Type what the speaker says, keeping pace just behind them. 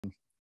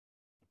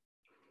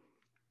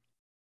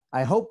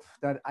I hope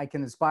that I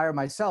can inspire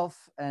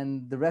myself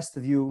and the rest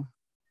of you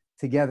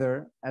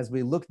together as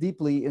we look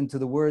deeply into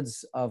the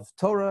words of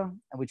Torah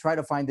and we try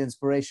to find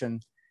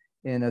inspiration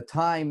in a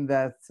time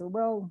that,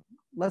 well,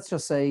 let's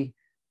just say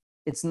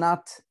it's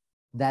not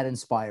that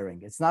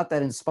inspiring. It's not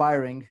that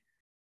inspiring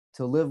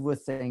to live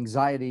with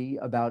anxiety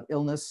about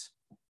illness,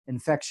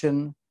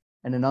 infection,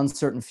 and an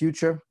uncertain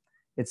future.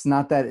 It's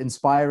not that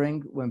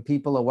inspiring when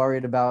people are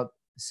worried about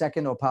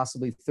second or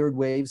possibly third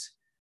waves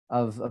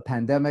of a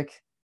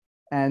pandemic.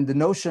 And the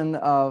notion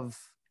of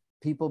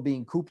people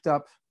being cooped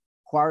up,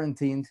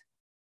 quarantined,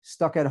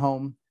 stuck at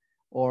home,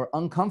 or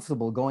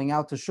uncomfortable going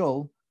out to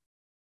shul,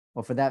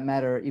 or for that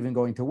matter, even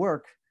going to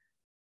work,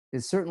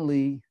 is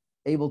certainly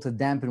able to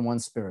dampen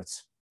one's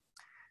spirits.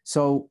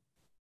 So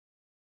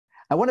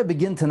I want to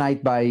begin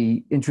tonight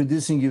by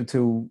introducing you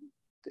to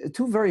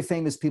two very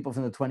famous people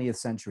from the 20th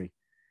century.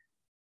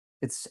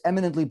 It's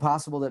eminently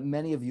possible that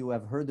many of you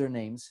have heard their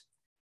names.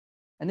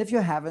 And if you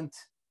haven't,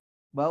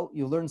 well,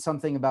 you learned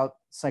something about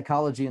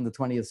psychology in the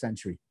 20th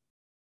century.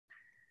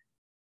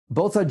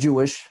 Both are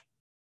Jewish.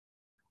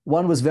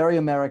 One was very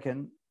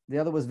American. The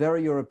other was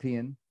very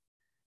European.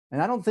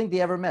 And I don't think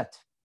they ever met.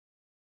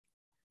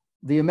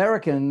 The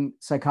American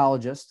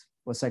psychologist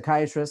or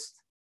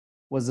psychiatrist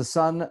was the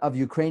son of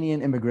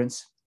Ukrainian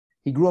immigrants.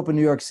 He grew up in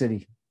New York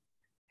City.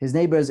 His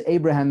neighbor is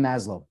Abraham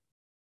Maslow.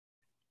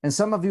 And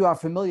some of you are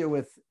familiar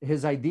with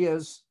his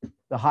ideas,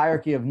 the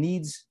hierarchy of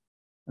needs,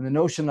 and the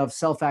notion of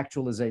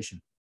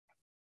self-actualization.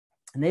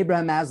 And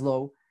Abraham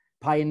Maslow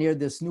pioneered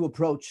this new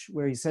approach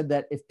where he said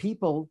that if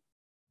people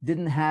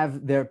didn't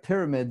have their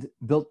pyramid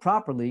built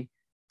properly,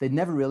 they'd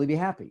never really be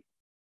happy.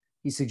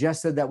 He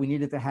suggested that we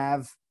needed to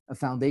have a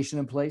foundation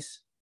in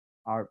place,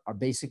 our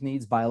basic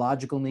needs,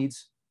 biological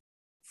needs,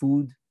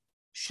 food,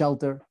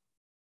 shelter,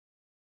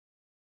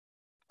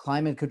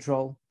 climate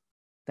control,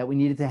 that we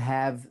needed to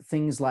have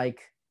things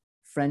like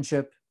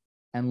friendship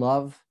and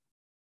love,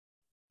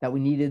 that we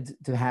needed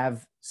to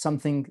have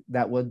something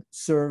that would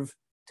serve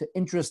to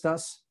interest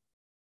us,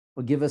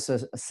 would give us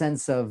a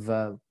sense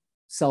of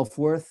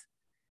self-worth.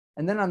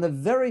 And then on the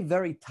very,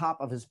 very top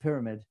of his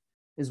pyramid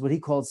is what he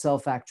called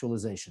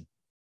self-actualization,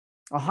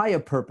 a higher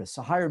purpose,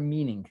 a higher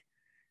meaning,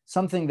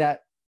 something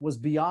that was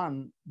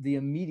beyond the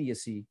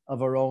immediacy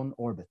of our own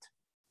orbit.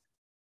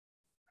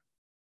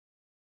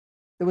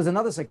 There was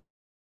another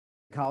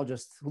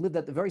psychologist who lived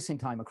at the very same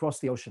time across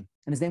the ocean,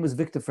 and his name was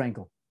Viktor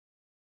Frankl.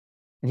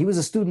 And he was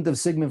a student of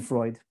Sigmund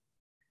Freud,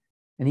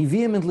 and he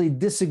vehemently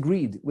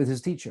disagreed with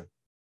his teacher.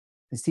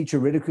 His teacher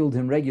ridiculed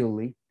him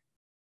regularly.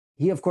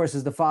 He, of course,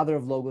 is the father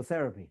of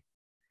logotherapy.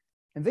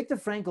 And Viktor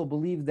Frankl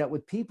believed that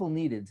what people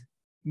needed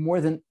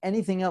more than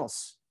anything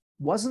else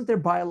wasn't their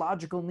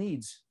biological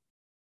needs,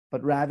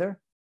 but rather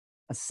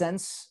a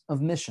sense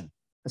of mission,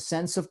 a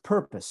sense of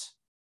purpose.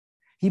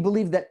 He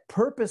believed that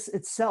purpose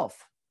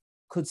itself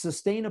could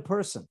sustain a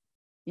person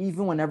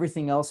even when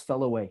everything else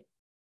fell away.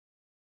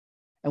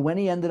 And when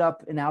he ended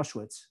up in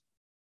Auschwitz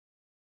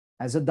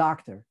as a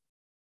doctor,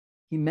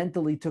 he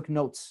mentally took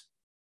notes,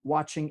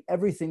 watching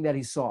everything that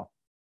he saw.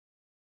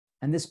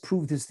 And this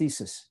proved his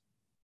thesis,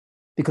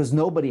 because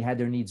nobody had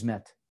their needs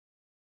met.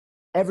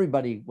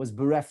 Everybody was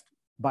bereft,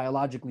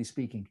 biologically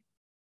speaking.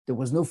 There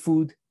was no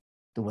food,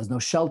 there was no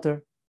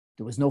shelter,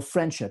 there was no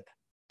friendship,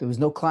 there was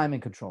no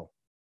climate control.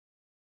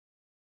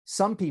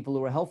 Some people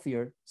who were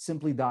healthier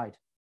simply died,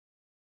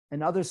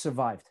 and others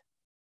survived.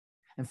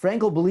 And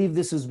Frankl believed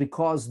this was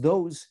because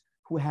those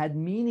who had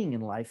meaning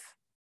in life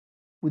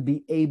would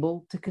be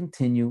able to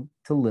continue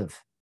to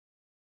live.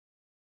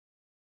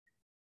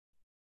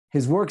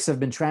 His works have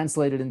been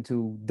translated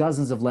into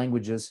dozens of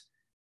languages.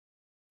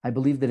 I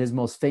believe that his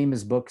most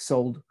famous book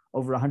sold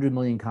over 100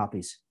 million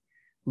copies.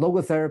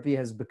 Logotherapy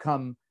has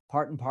become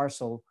part and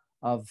parcel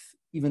of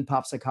even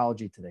pop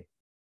psychology today.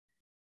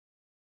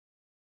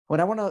 What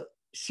I want to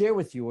share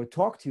with you or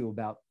talk to you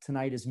about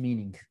tonight is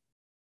meaning.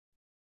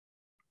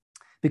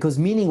 Because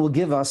meaning will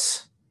give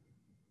us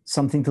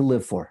something to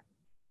live for.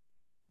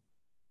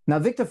 Now,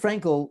 Viktor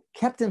Frankl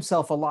kept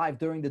himself alive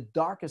during the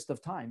darkest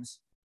of times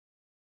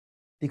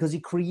because he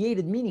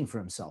created meaning for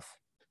himself.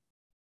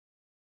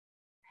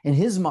 In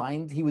his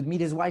mind, he would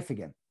meet his wife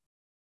again.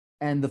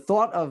 And the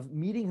thought of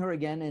meeting her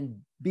again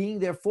and being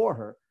there for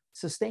her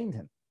sustained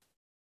him.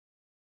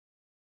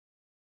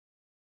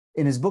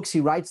 In his books, he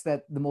writes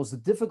that the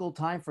most difficult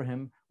time for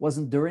him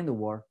wasn't during the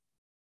war,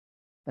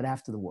 but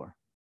after the war.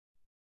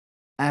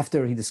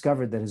 After he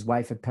discovered that his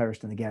wife had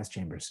perished in the gas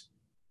chambers.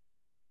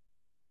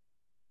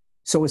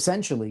 So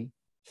essentially,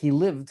 he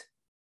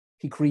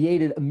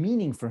created a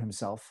meaning for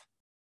himself,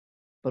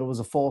 but it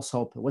was a false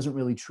hope. It wasn't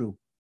really true.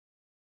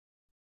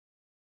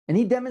 And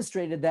he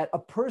demonstrated that a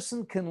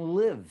person can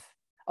live,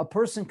 a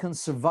person can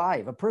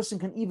survive, a person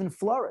can even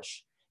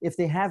flourish if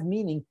they have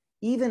meaning,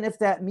 even if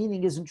that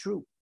meaning isn't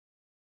true.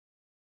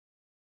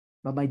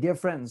 But my dear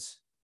friends,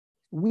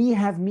 we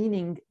have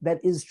meaning that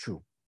is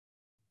true.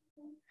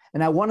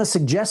 And I want to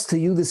suggest to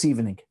you this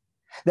evening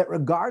that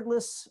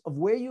regardless of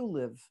where you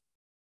live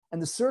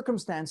and the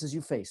circumstances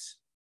you face,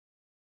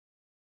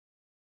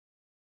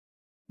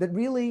 that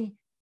really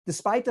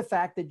despite the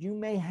fact that you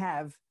may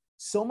have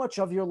so much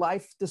of your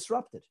life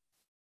disrupted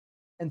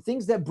and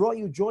things that brought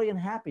you joy and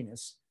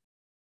happiness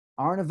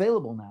aren't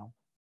available now,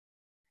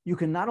 you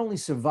can not only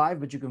survive,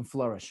 but you can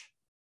flourish.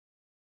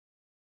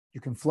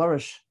 You can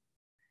flourish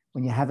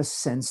when you have a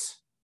sense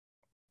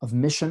of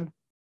mission,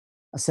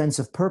 a sense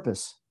of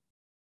purpose,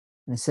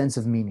 and a sense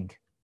of meaning.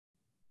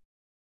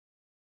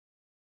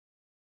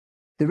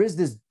 There is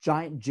this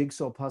giant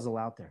jigsaw puzzle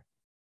out there,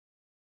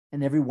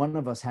 and every one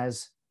of us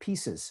has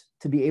pieces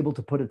to be able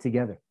to put it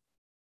together.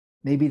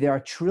 Maybe there are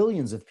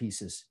trillions of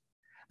pieces,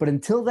 but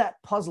until that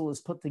puzzle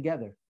is put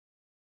together,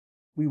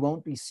 we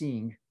won't be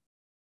seeing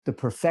the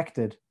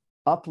perfected,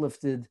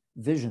 uplifted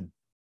vision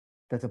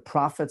that the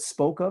prophets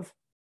spoke of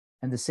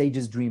and the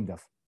sages dreamed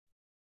of.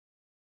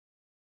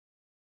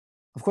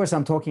 Of course,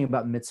 I'm talking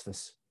about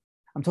mitzvahs.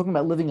 I'm talking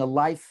about living a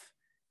life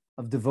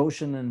of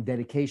devotion and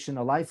dedication,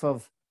 a life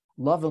of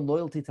love and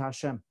loyalty to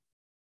Hashem.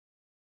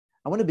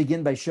 I want to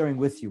begin by sharing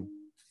with you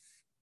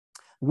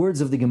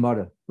words of the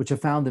Gemara, which are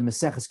found in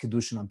Maseches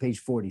Kedushin on page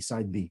 40,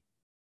 side B.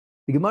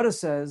 The Gemara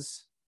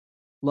says,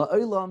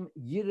 La'olam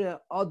yireh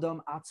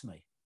adam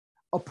atzmei.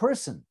 A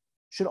person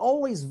should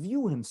always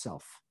view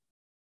himself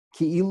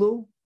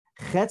ki'ilu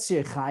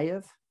chetzir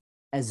chayev,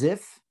 as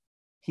if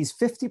he's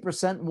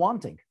 50%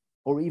 wanting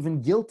or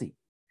even guilty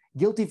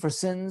for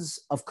sins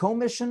of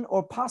commission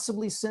or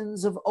possibly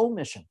sins of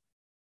omission,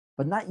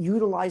 but not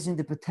utilizing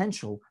the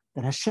potential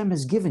that Hashem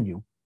has given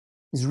you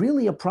is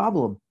really a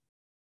problem.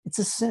 It's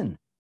a sin.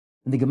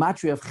 And the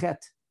gematria of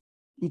chet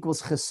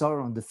equals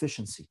chesar on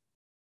deficiency.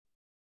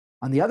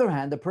 On the other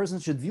hand, the person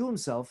should view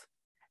himself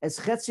as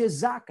chetzir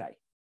zakai,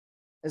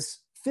 as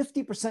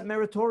 50%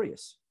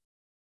 meritorious.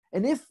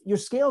 And if your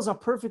scales are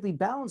perfectly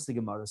balanced, the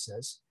Gemara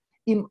says,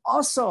 im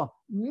asa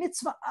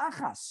mitzvah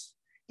achas,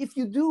 if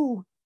you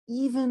do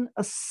even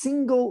a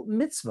single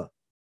mitzvah,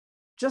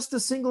 just a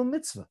single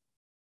mitzvah.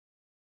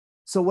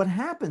 So what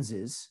happens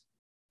is,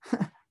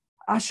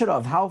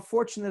 Asharav, how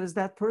fortunate is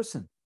that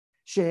person?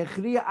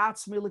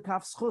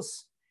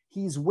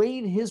 He's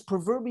weighed his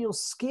proverbial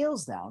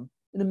scales down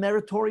in a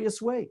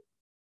meritorious way.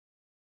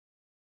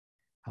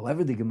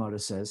 However, the Gemara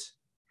says,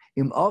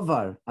 Im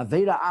avar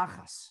aveira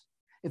achas,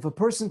 if a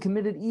person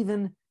committed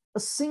even a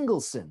single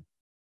sin,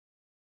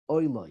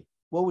 oiloi,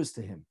 woe is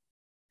to him.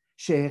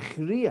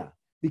 Shehechriya,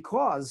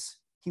 because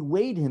he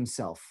weighed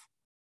himself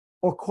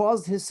or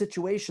caused his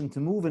situation to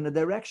move in a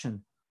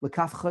direction,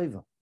 l'kaf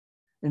chayva,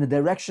 in a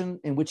direction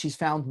in which he's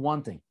found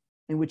wanting,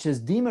 in which his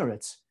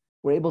demerits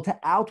were able to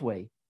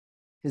outweigh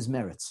his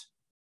merits.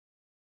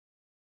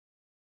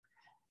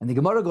 And the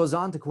Gemara goes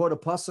on to quote a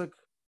pasuk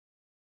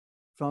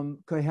from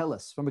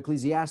Koheles, from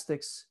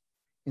Ecclesiastics,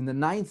 in the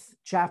 9th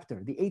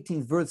chapter. The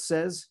 18th verse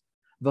says,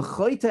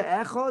 "V'choite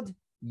echad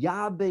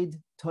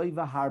yabed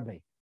toiva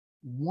harbe."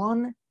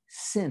 One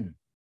sin,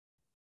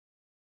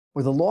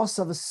 or the loss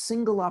of a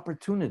single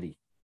opportunity,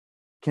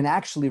 can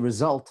actually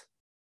result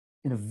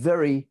in a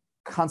very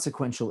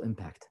consequential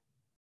impact.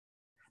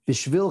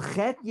 Bishvil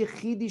chet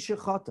yechidi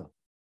shechata,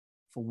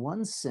 for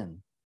one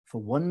sin, for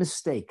one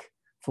mistake,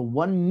 for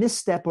one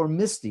misstep or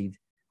misdeed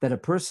that a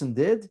person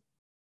did,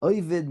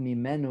 oivid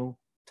mimenu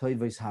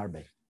toivos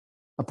harbe.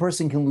 A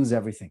person can lose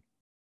everything.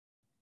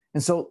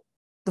 And so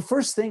the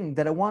first thing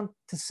that I want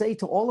to say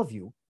to all of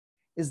you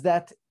is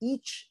that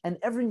each and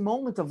every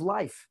moment of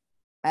life,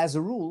 as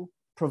a rule,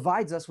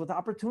 provides us with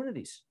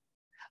opportunities.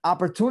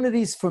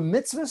 Opportunities for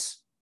mitzvahs,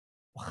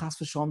 or chas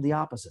v'shalom, the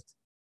opposite.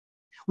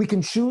 We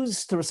can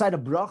choose to recite a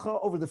bracha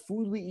over the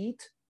food we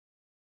eat,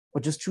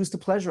 or just choose to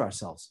pleasure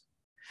ourselves.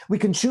 We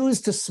can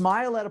choose to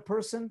smile at a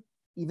person,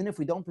 even if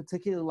we don't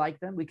particularly like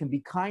them. We can be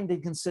kind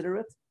and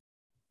considerate,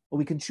 or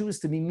we can choose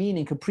to be mean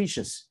and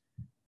capricious.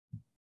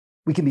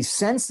 We can be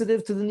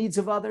sensitive to the needs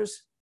of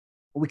others,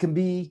 or we can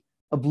be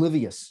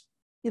oblivious,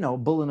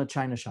 bull in a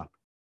china shop.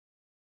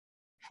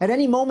 At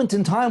any moment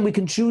in time, we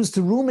can choose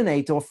to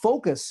ruminate or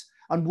focus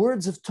on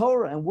words of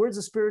Torah and words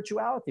of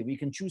spirituality. We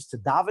can choose to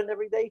daven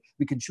every day.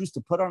 We can choose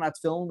to put on our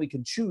tefillin. We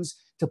can choose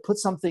to put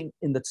something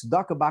in the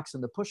tzedakah box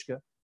in the pushka.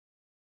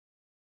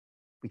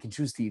 We can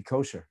choose to eat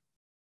kosher.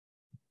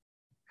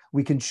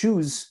 We can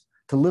choose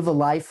to live a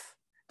life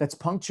that's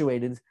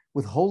punctuated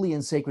with holy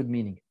and sacred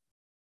meaning.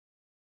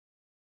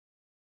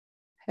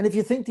 And if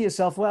you think to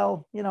yourself,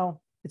 well,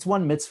 it's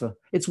one mitzvah,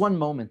 it's one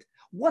moment,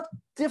 what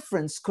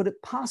difference could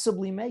it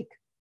possibly make?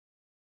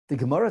 The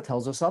Gemara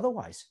tells us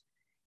otherwise.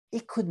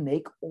 It could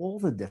make all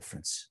the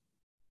difference.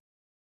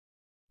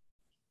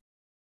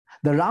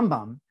 The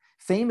Rambam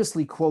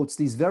famously quotes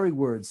these very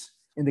words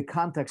in the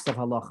context of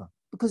halacha.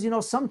 Because,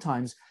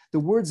 sometimes the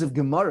words of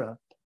Gemara,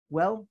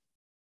 well,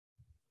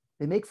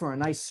 they make for a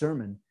nice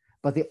sermon,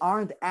 but they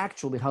aren't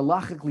actually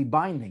halachically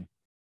binding.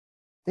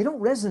 They don't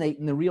resonate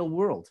in the real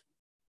world.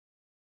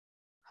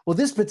 Well,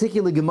 this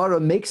particular Gemara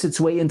makes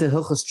its way into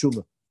Hilchos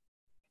Tshuva.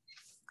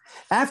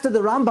 After the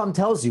Rambam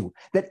tells you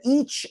that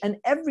each and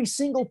every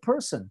single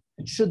person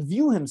should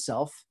view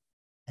himself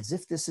as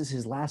if this is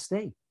his last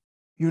day.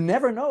 You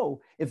never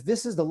know if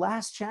this is the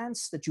last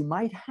chance that you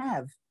might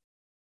have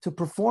to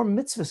perform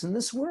mitzvahs in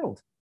this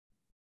world.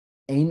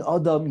 Ein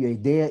Adam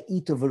Yedea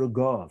Ita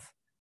V'Rogov.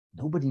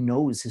 Nobody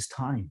knows his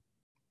time.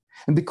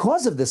 And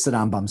because of this, the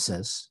Rambam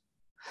says,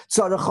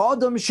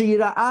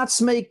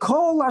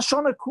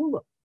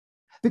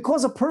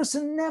 because a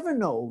person never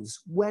knows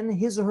when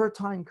his or her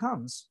time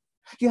comes,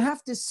 you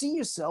have to see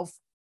yourself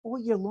all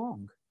year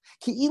long.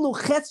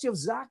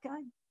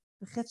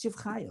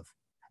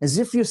 As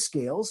if your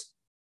scales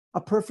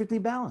are perfectly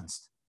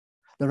balanced.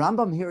 The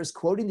Rambam here is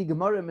quoting the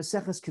Gemara in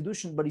Maseches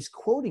Kedushin, but he's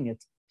quoting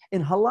it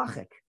in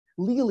halachic,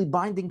 legally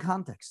binding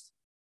context.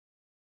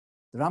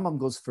 The Rambam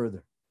goes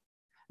further.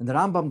 And the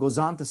Rambam goes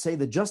on to say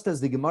that just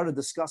as the Gemara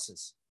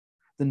discusses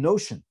the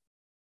notion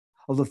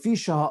of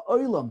Lefisha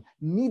ha'olam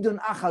midun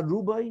achad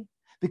rubai,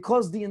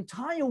 because the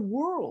entire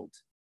world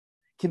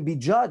can be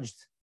judged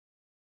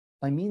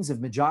by means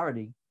of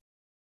majority.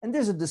 And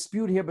there's a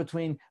dispute here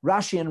between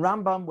Rashi and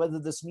Rambam whether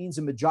this means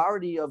a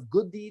majority of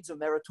good deeds or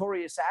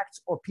meritorious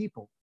acts or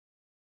people.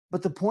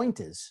 But the point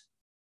is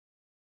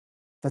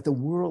that the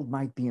world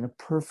might be in a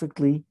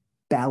perfectly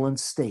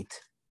balanced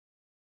state.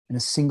 And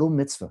a single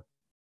mitzvah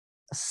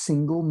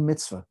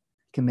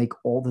can make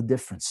all the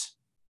difference.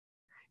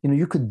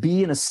 You could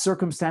be in a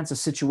circumstance, a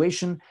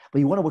situation where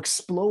you want to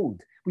explode,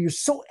 where you're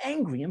so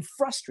angry and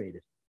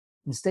frustrated.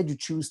 Instead, you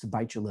choose to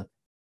bite your lip.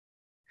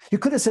 You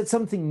could have said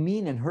something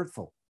mean and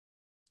hurtful.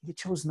 You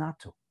chose not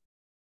to.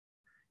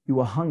 You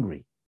were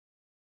hungry.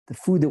 The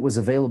food that was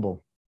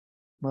available,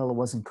 well, it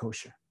wasn't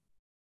kosher.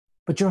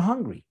 But you're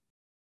hungry.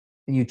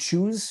 And you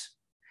choose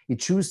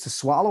to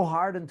swallow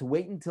hard and to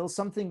wait until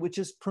something which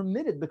is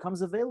permitted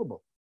becomes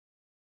available.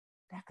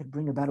 That could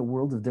bring about a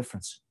world of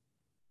difference.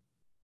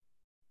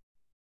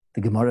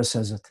 The Gemara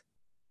says it.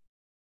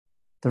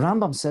 The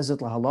Rambam says it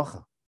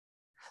lahalacha.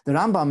 The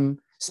Rambam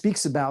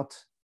speaks about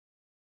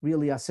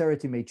really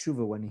Aseret Yimei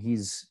Tshuva when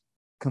he's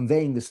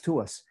conveying this to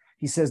us.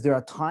 He says there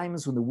are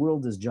times when the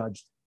world is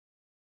judged,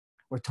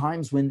 or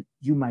times when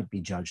you might be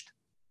judged.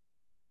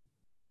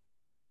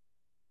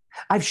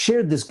 I've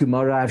shared this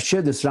Gemara, I've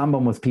shared this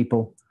Rambam with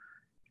people,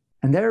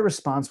 and their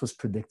response was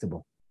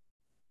predictable.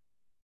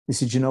 They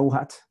said, you know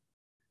what?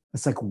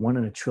 That's like 1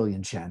 in a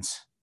trillion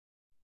chance.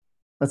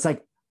 That's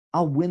like,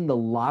 I'll win the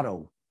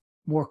lotto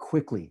more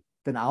quickly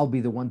than I'll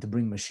be the one to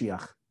bring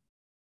Mashiach.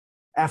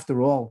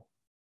 After all,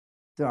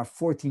 there are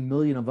 14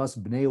 million of us,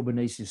 Bnei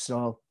U'Bnei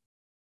Yisrael,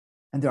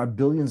 and there are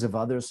billions of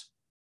others.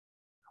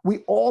 We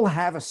all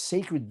have a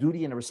sacred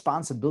duty and a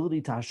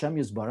responsibility to Hashem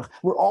Yisbarach.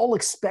 We're all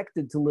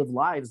expected to live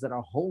lives that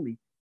are holy.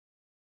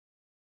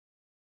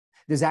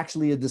 There's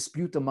actually a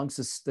dispute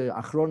amongst the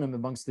Achronim,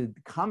 amongst the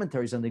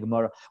commentaries on the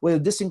Gemara, whether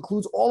this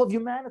includes all of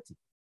humanity.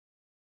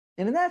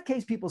 And in that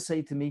case, people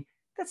say to me,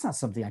 that's not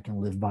something I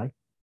can live by.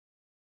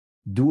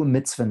 Do a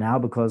mitzvah now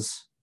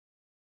because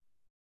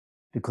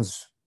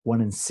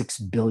 1 in 6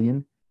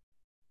 billion.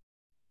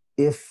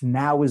 If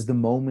now is the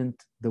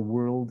moment the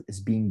world is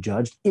being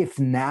judged, if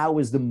now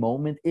is the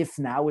moment, if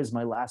now is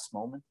my last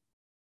moment.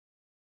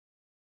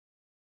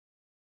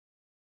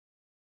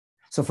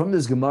 So from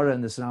this Gemara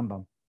and this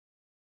Rambam,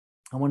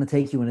 I want to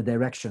take you in a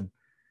direction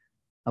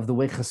of the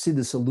way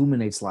Chassidus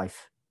illuminates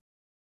life.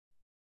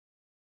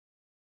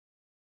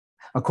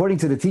 According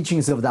to the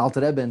teachings of the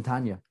Alter Rebbe and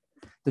Tanya,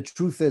 the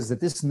truth is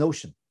that this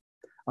notion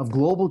of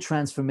global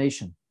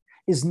transformation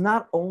is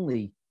not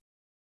only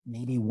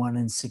maybe 1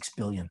 in 6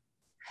 billion.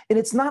 And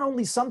it's not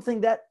only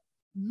something that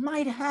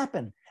might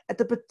happen at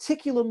the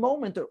particular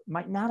moment or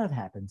might not have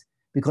happened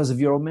because of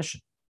your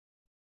omission.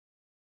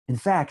 In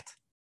fact,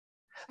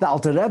 the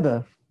Alter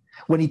Rebbe,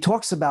 when he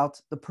talks about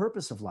the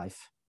purpose of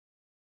life,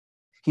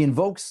 he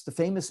invokes the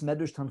famous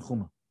Medrash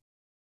Tanchuma.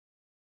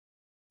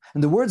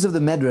 And the words of the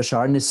Medrash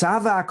are,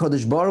 Nisava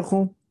HaKadosh Baruch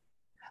Hu,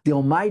 the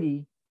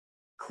Almighty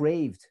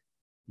craved,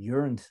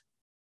 yearned,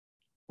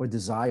 or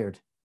desired.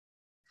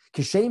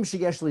 Kishem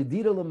sheyesh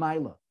le'dira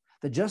l'mayla,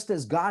 that just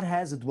as God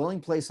has a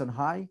dwelling place on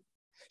high,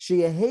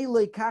 sheyehei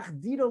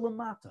le'kach dira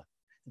l'mata,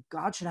 that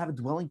God should have a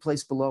dwelling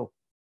place below.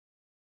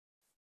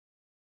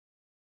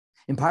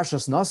 In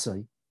Parshas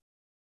Nasai,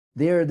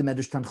 there the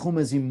Medrash Tanchuma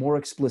is even more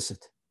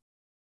explicit.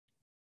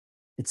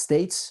 It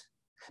states,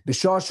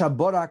 B'shah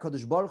shabara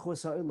HaKadosh Baruch Hu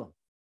es ha'olam,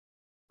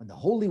 when the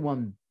Holy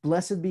One,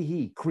 blessed be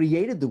He,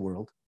 created the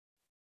world,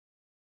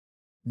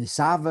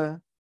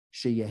 Nisava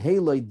sheyehei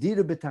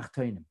le'dira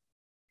b'tachtonim,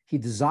 He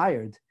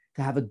desired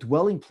to have a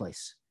dwelling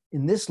place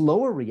in this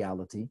lower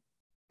reality,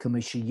 in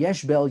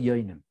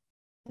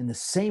the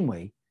same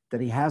way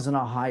that He has in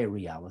a higher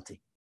reality.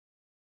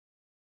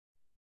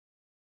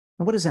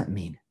 Now, what does that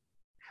mean?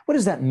 What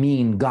does that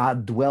mean,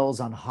 God dwells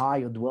on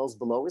high or dwells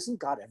below? Isn't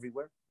God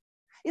everywhere?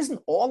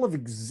 Isn't all of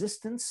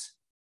existence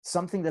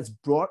something that's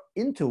brought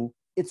into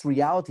its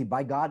reality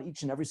by God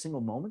each and every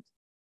single moment?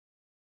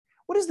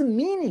 What is the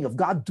meaning of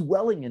God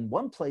dwelling in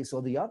one place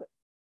or the other?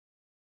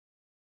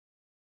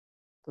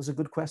 Those are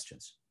good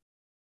questions.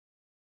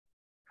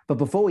 But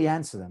before we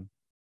answer them,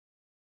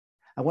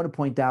 I want to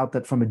point out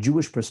that from a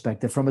Jewish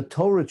perspective, from a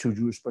Torah to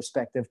Jewish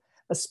perspective,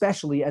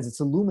 especially as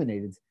it's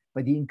illuminated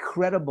by the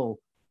incredible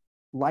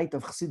light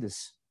of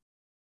Chassidus,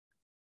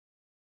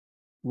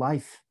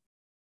 life,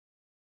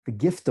 the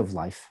gift of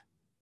life,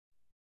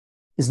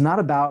 is not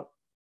about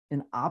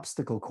an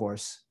obstacle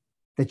course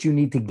that you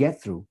need to get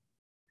through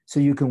so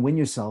you can win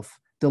yourself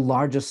the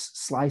largest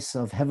slice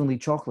of heavenly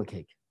chocolate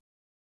cake.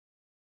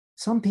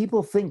 Some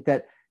people think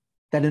that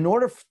in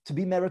order to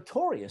be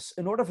meritorious,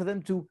 in order for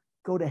them to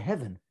go to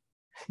heaven,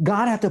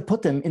 God had to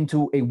put them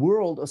into a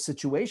world or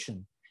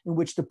situation in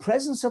which the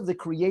presence of the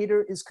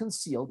Creator is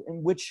concealed,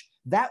 in which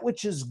that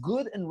which is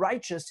good and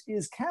righteous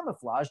is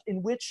camouflaged,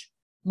 in which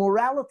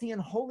morality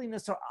and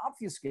holiness are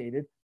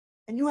obfuscated,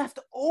 and you have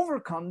to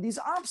overcome these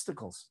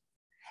obstacles.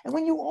 And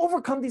when you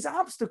overcome these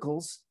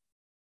obstacles,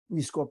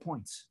 you score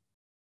points.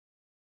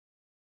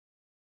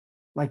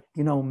 Like,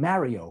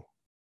 Mario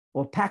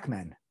or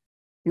Pac-Man.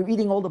 You're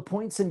eating all the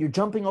points and you're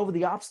jumping over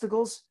the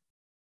obstacles.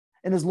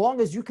 And as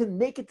long as you can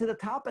make it to the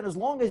top, and as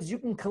long as you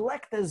can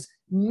collect as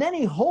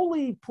many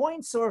holy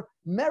points or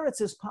merits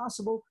as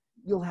possible,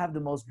 you'll have the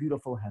most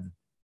beautiful heaven.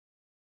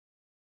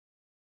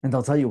 And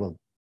they'll tell you, well,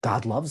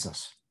 God loves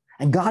us.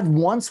 And God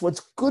wants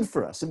what's good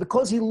for us. And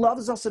because he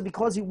loves us and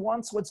because he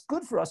wants what's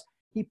good for us,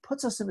 he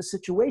puts us in a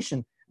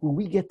situation where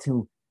we get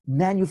to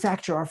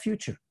manufacture our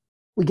future.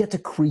 We get to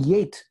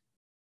create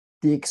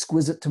the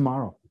exquisite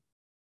tomorrow.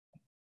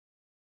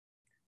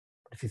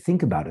 But if you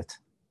think about it,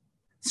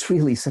 it's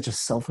really such a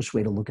selfish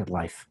way to look at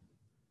life.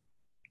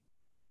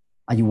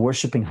 Are you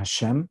worshiping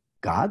Hashem,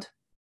 God?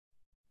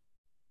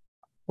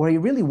 Or are you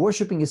really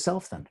worshiping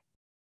yourself then?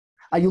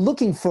 Are you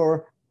looking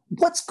for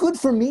what's good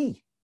for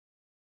me?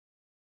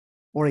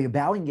 Or are you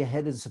bowing your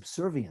head in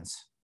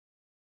subservience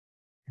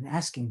and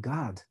asking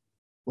God,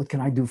 what can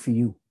I do for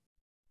you?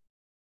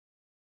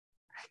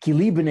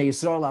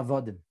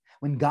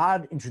 When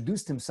God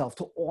introduced himself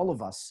to all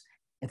of us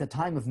at the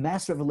time of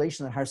mass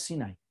revelation at Har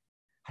Sinai,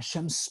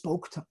 Hashem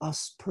spoke to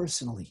us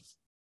personally.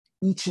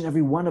 Each and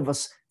every one of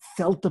us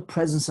felt the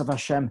presence of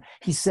Hashem.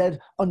 He said,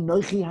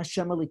 Anochi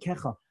Hashem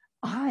Elikecha,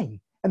 I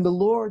am the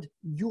Lord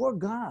your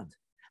God.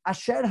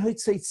 Asher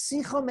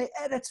hotzeitsicha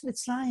me'eretz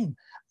Mitzrayim.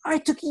 I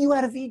took you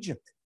out of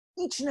Egypt.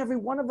 Each and every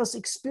one of us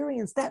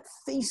experienced that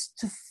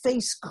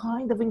face-to-face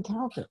kind of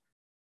encounter.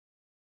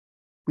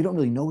 We don't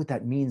really know what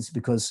that means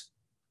because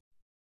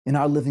in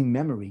our living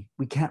memory,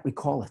 we can't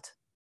recall it.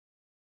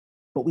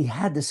 But we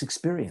had this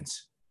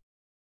experience.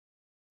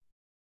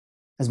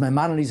 As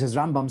Maimonides, as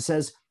Rambam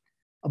says,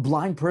 a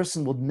blind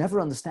person will never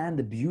understand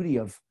the beauty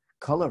of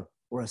color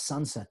or a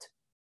sunset.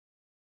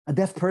 A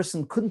deaf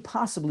person couldn't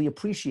possibly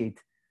appreciate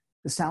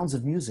the sounds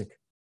of music.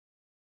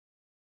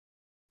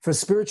 For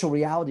spiritual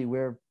reality,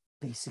 we're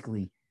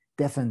basically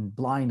deaf and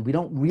blind. We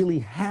don't really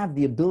have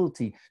the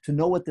ability to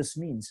know what this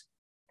means.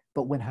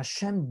 But when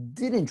Hashem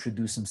did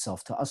introduce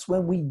himself to us,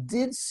 when we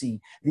did see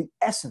the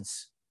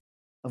essence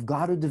of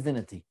God or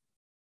divinity,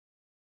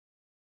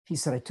 he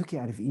said, I took you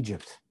out of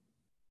Egypt.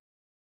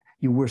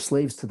 You were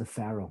slaves to the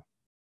Pharaoh.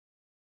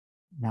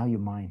 Now you're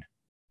mine.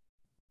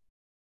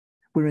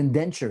 We're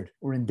indentured,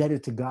 we're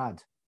indebted to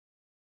God.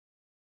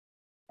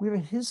 We're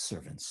his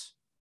servants.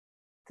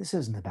 This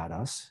isn't about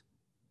us.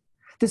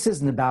 This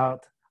isn't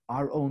about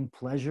our own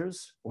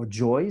pleasures or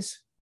joys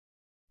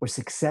or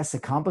success,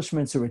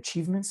 accomplishments or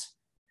achievements.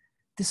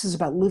 This is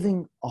about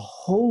living a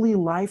holy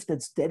life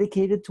that's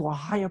dedicated to a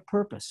higher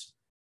purpose.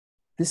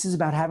 This is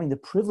about having the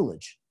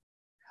privilege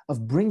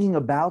of bringing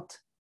about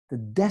the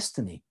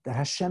destiny that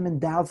Hashem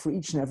endowed for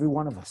each and every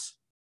one of us.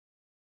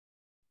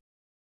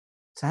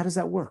 So how does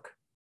that work?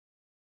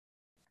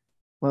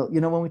 Well,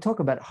 when we talk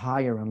about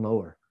higher and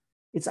lower,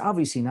 it's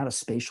obviously not a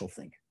spatial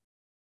thing.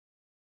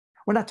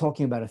 We're not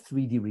talking about a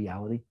 3D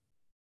reality.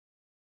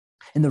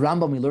 In the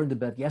Rambam we learned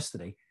about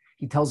yesterday,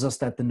 he tells us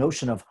that the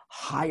notion of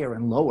higher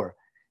and lower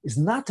is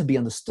not to be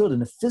understood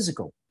in a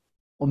physical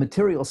or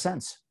material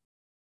sense.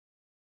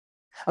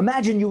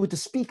 Imagine you were to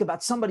speak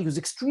about somebody who's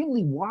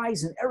extremely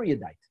wise and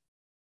erudite.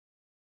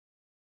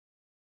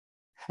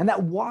 And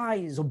that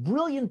wise or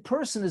brilliant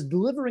person is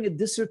delivering a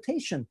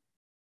dissertation.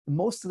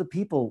 Most of the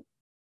people,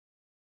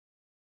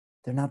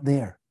 they're not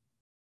there,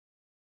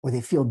 or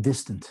they feel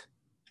distant.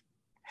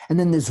 And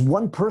then there's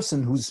one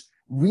person who's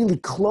really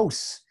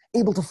close,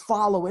 able to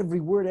follow every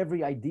word,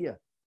 every idea.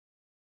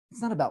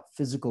 It's not about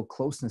physical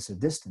closeness or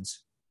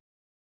distance.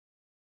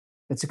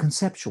 It's a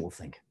conceptual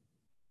thing.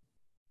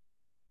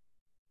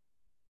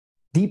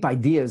 Deep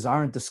ideas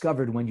aren't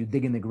discovered when you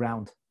dig in the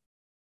ground.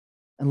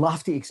 And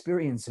lofty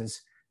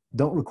experiences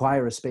don't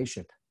require a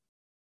spaceship.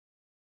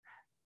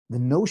 The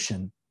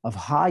notion of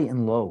high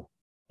and low,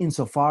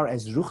 insofar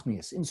as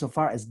ruchnius,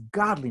 insofar as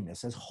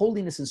godliness, as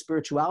holiness and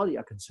spirituality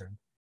are concerned,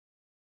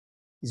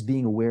 is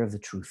being aware of the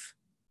truth.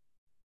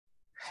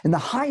 In the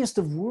highest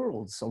of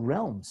worlds or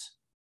realms,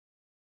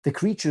 the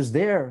creatures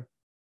there,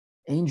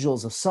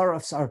 angels or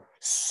seraphs, are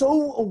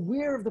so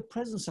aware of the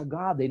presence of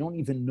God, they don't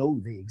even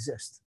know they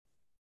exist.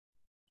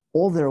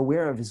 All they're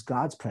aware of is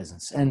God's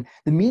presence. And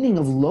the meaning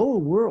of lower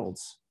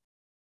worlds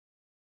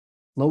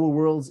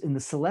in the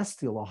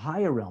celestial or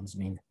higher realms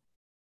mean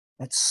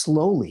that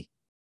slowly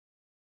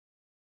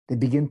they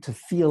begin to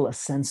feel a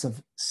sense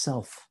of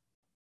self.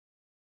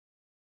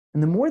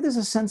 And the more there's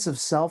a sense of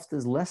self,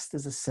 there's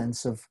a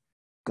sense of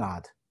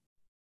God,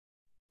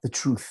 the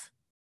truth.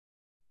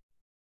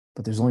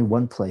 But there's only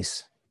one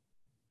place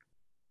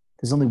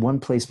There's only one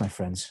place, my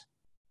friends,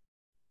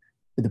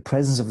 where the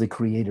presence of the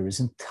Creator is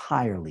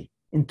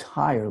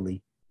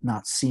entirely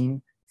not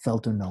seen,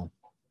 felt, or known.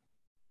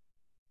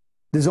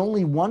 There's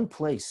only one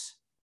place,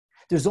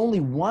 there's only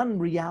one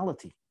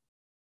reality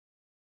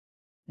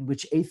in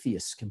which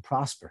atheists can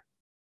prosper.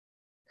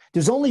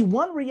 There's only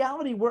one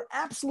reality where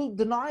absolute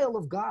denial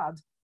of God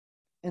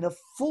and a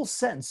full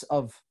sense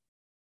of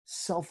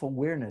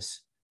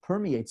self-awareness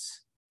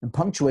permeates and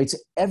punctuates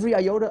every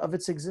iota of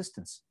its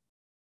existence.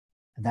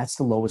 And that's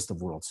the lowest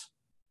of worlds.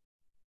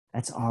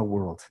 That's our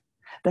world.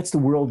 That's the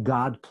world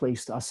God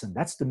placed us in.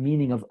 That's the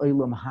meaning of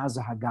Olam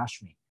Haza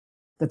Hagashmi,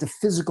 that the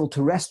physical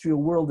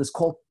terrestrial world is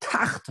called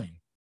Tachton.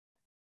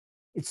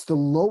 It's the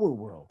lower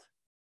world.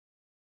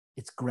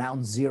 It's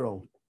ground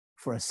zero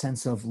for a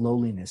sense of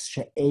lowliness.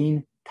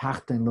 She'ein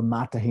Tachton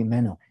lamata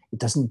himeno. It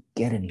doesn't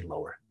get any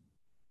lower.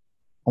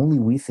 Only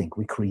we think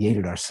we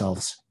created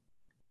ourselves.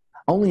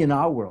 Only in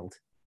our world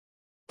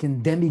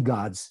can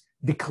demigods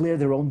declare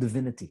their own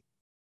divinity,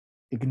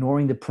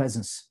 ignoring the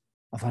presence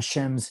of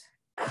Hashem's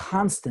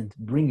constant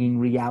bringing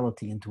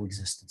reality into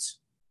existence.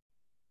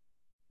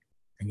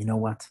 And you know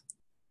what?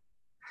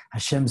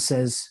 Hashem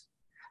says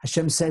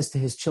to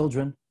his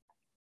children,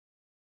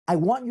 I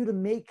want you to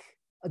make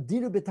a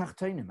diru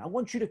b'tachtonim. I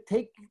want you to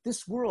take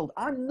this world.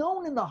 I'm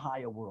known in the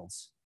higher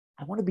worlds.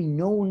 I want to be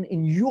known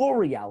in your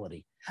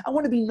reality. I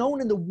want to be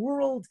known in the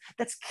world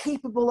that's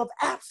capable of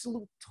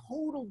absolute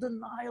total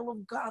denial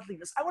of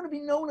godliness. I want to be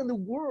known in the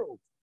world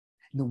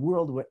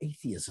where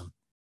atheism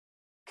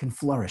can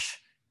flourish.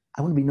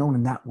 I want to be known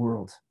in that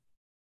world.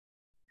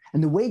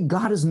 And the way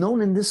God is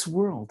known in this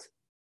world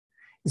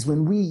is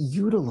when we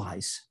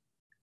utilize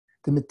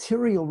the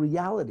material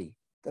reality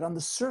that on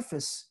the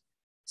surface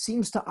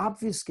seems to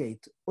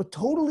obfuscate or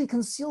totally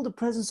conceal the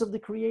presence of the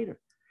Creator.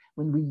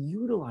 When we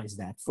utilize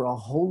that for a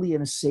holy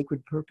and a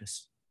sacred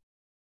purpose.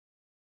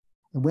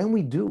 And when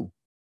we do,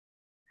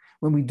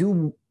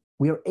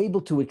 we are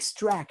able to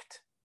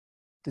extract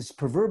this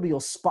proverbial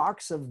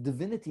sparks of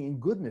divinity and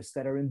goodness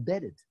that are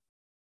embedded.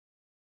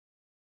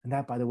 And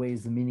that, by the way,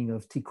 is the meaning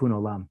of Tikkun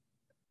Olam.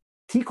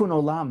 Tikkun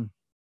Olam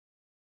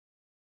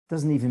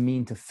doesn't even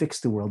mean to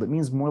fix the world. It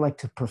means more like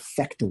to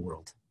perfect the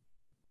world.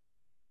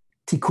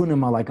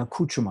 Tikkunim are like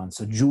accoutrements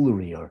or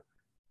jewelry or,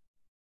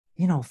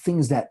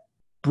 things that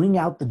bring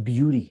out the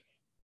beauty,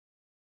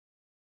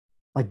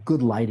 like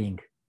good lighting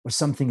or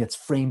something that's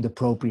framed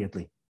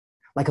appropriately,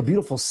 like a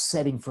beautiful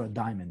setting for a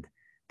diamond.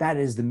 That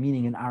is the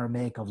meaning in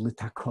Aramaic of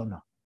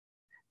litakona.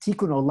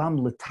 Tikkun olam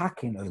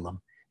litaken olam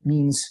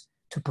means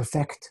to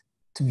perfect,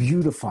 to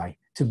beautify,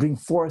 to bring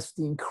forth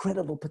the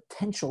incredible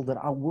potential that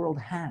our world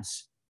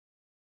has.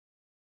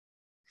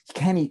 You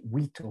can't eat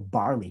wheat or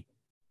barley,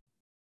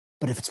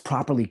 but if it's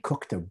properly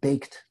cooked or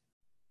baked,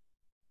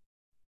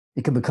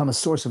 it can become a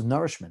source of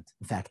nourishment.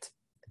 In fact,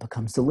 it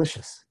becomes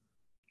delicious.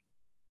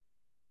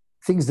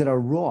 Things that are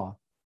raw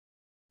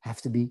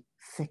have to be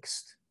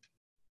fixed.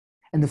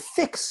 And the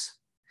fix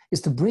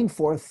is to bring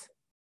forth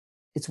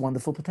its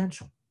wonderful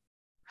potential.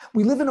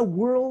 We live in a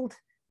world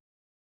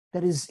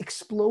that is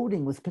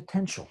exploding with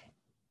potential.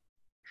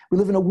 We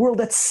live in a world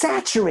that's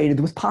saturated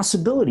with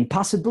possibility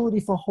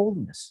for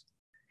holiness.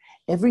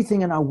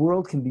 Everything in our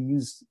world can be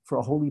used for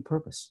a holy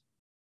purpose.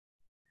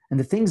 And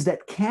the things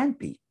that can't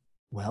be,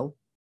 well,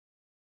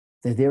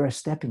 they're there as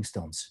stepping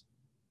stones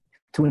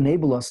to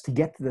enable us to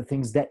get to the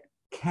things that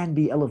can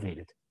be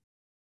elevated.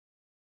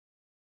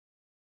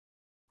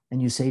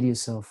 And you say to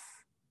yourself,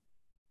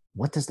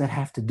 what does that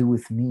have to do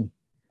with me?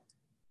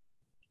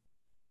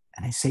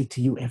 And I say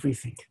to you,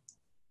 everything.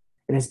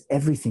 It has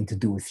everything to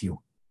do with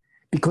you.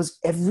 Because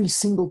every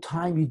single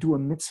time you do a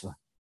mitzvah,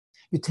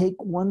 you take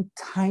one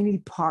tiny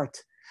part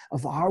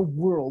of our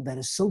world that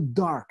is so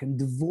dark and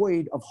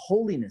devoid of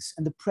holiness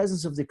and the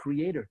presence of the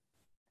Creator,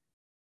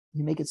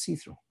 you make it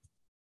see-through.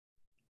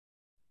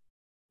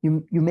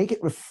 You make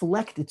it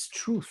reflect its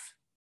truth.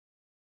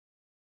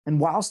 And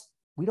whilst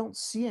we don't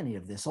see any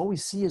of this, all we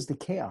see is the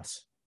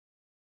chaos.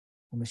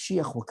 When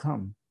Mashiach will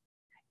come,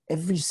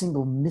 every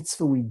single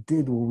mitzvah we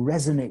did will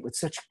resonate with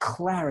such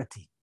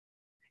clarity.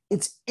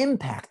 Its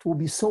impact will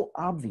be so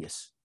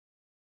obvious.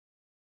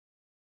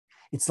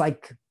 It's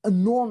like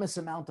enormous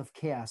amount of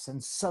chaos,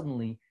 and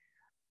suddenly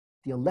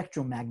the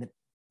electromagnet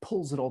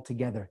pulls it all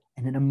together.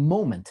 And in a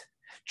moment,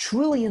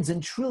 trillions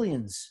and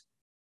trillions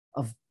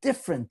of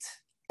different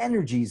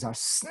energies are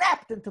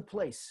snapped into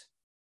place,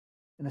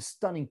 and a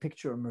stunning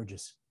picture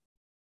emerges.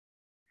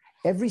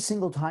 Every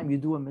single time you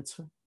do a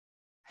mitzvah,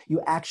 you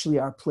actually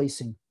are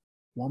placing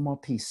one more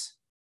piece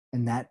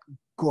in that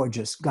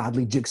gorgeous,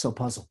 godly jigsaw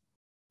puzzle.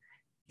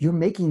 You're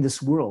making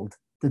this world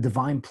the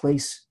divine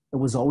place it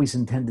was always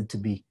intended to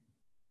be.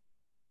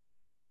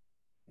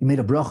 You made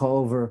a bracha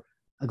over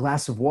a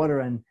glass of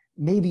water, and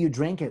maybe you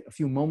drank it a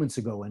few moments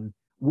ago, and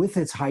with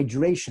its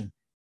hydration,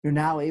 you're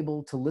now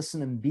able to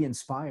listen and be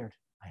inspired,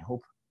 I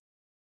hope.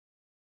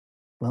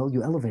 Well,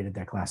 you elevated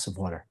that glass of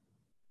water.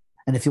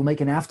 And if you'll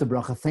make an after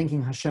bracha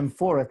thanking Hashem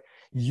for it,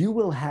 you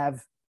will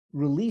have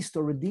released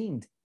or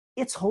redeemed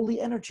its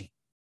holy energy.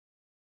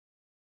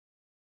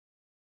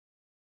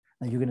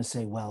 Now you're going to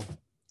say, well,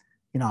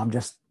 I'm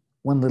just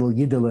one little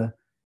Yiddilah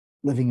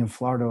living in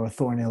Florida or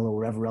Thornhill or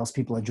wherever else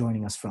people are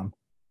joining us from.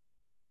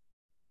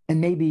 And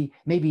maybe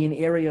in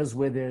areas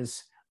where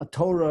there's a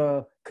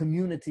Torah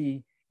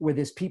community, where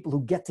there's people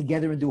who get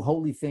together and do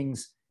holy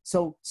things.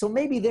 So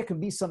maybe there can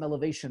be some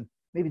elevation.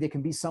 Maybe there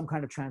can be some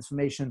kind of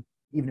transformation,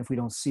 even if we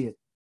don't see it.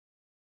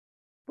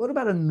 But what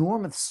about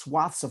enormous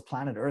swaths of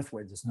planet Earth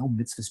where there's no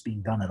mitzvahs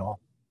being done at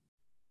all?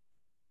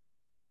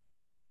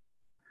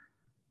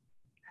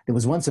 There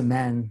was once a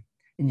man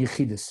in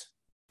Yechidus,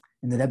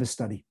 in the Rebbe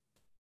study,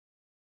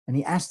 and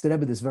he asked the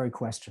Rebbe this very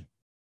question.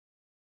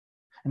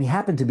 And he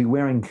happened to be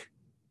wearing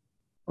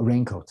a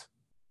raincoat.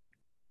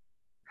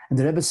 And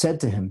the Rebbe said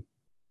to him,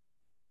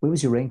 "Where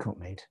was your raincoat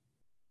made?"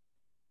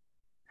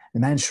 The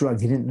man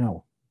shrugged, he didn't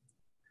know.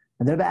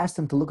 And the Rebbe asked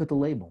him to look at the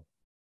label.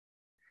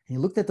 And he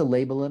looked at the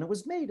label, and it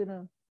was made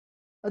in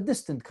a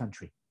distant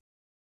country.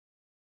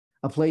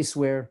 A place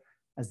where,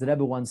 as the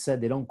Rebbe once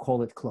said, they don't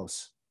call it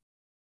close.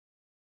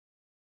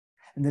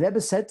 And the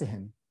Rebbe said to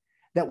him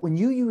that when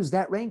you use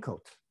that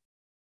raincoat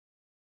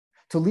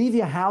to leave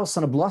your house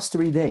on a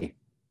blustery day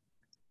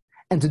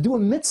and to do a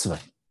mitzvah,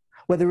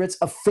 whether it's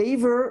a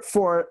favor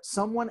for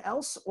someone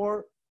else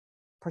or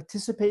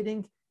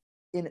participating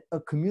in a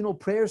communal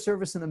prayer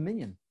service in a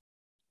minyan,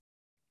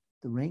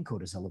 the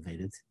raincoat is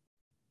elevated.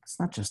 It's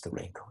not just the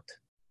raincoat.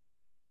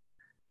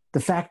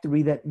 The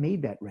factory that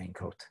made that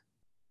raincoat,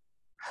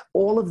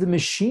 all of the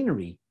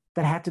machinery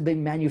that had to be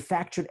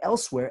manufactured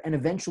elsewhere and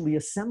eventually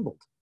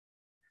assembled,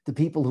 the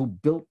people who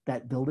built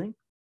that building,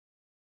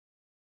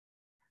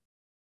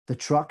 the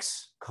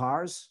trucks,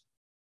 cars,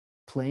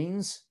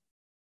 planes,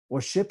 or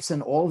ships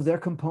and all of their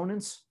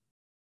components,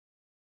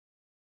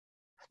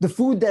 the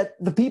food that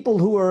the people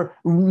who are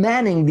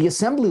manning the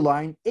assembly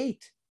line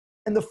ate,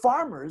 and the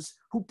farmers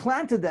who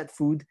planted that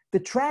food, the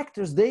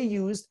tractors they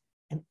used,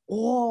 and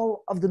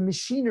all of the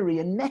machinery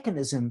and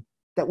mechanism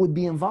that would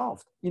be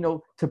involved,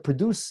 to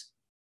produce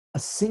a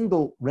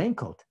single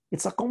raincoat.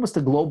 It's like almost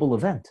a global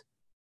event.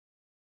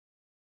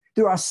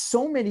 There are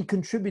so many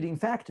contributing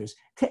factors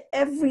to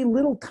every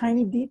little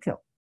tiny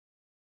detail.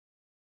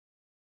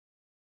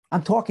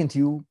 I'm talking to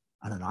you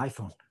on an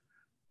iPhone.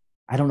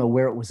 I don't know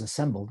where it was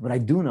assembled, but I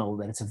do know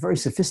that it's a very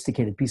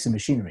sophisticated piece of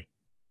machinery.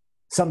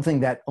 Something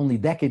that only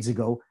decades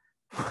ago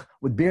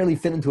would barely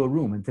fit into a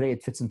room, and today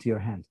it fits into your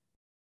hand.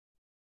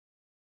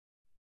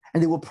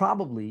 And there were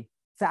probably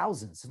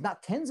thousands, if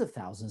not tens of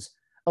thousands,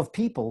 of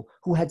people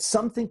who had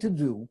something to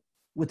do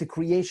with the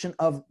creation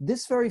of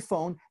this very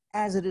phone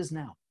as it is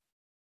now.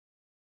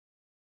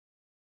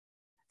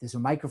 There's a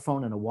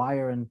microphone and a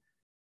wire, and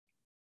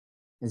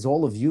there's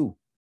all of you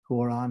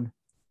who are on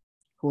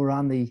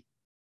the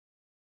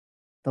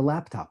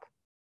laptop.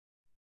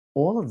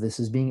 All of this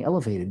is being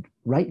elevated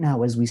right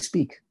now as we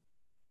speak.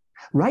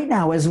 Right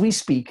now as we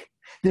speak,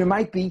 there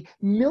might be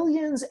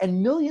millions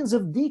and millions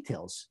of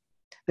details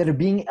that are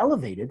being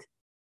elevated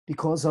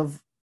because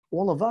of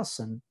all of us,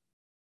 and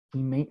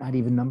we may not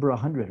even number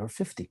 100 or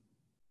 50.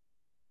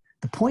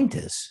 The point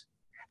is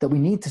that we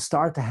need to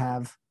start to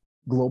have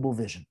global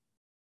vision.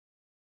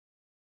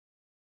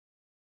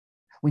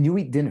 When you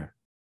eat dinner,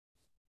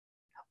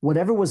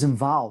 whatever was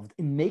involved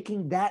in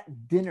making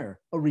that dinner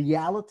a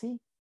reality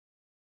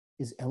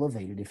is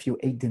elevated if you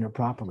ate dinner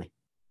properly.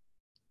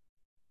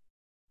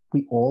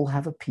 We all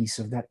have a piece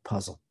of that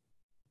puzzle.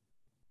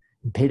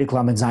 In Perek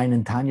Lamed Zayin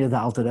and Tanya, the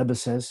Alter Rebbe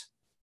says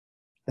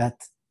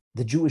that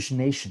the Jewish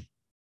nation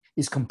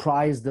is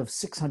comprised of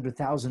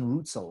 600,000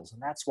 root souls,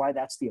 and that's why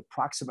that's the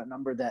approximate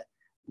number that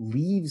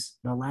leaves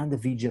the land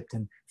of Egypt.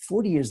 And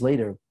 40 years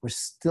later, we're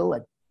still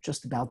at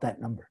just about that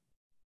number.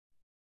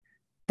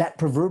 That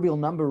proverbial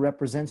number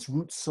represents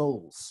root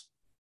souls,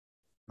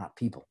 not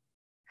people.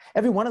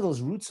 Every one of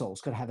those root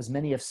souls could have as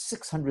many as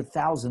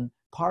 600,000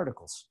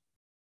 particles.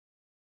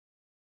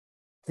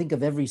 Think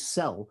of every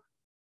cell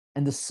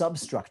and the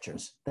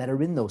substructures that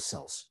are in those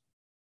cells.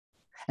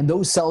 And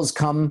those cells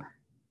come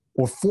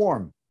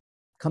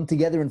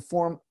together and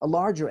form a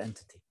larger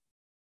entity.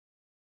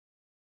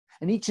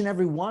 And each and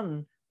every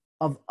one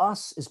of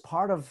us is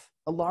part of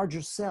a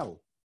larger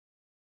cell.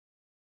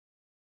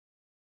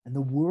 And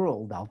the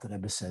world, Alter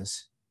Rebbe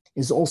says,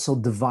 is also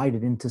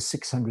divided into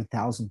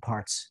 600,000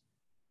 parts.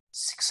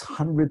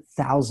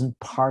 600,000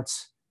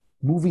 parts,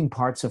 moving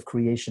parts of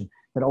creation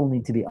that all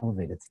need to be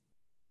elevated.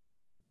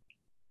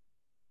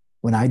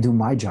 When I do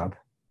my job,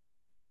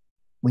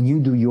 when you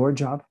do your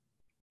job,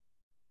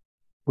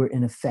 we're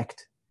in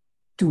effect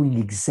doing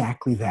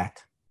exactly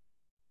that.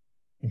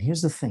 And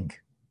here's the thing.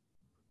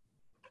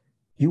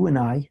 You and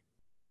I,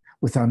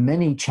 with our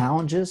many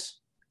challenges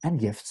and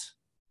gifts,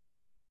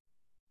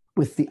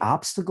 with the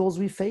obstacles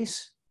we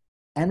face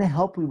and the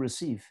help we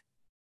receive,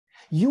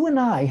 you and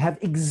I have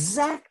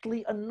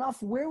exactly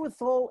enough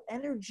wherewithal,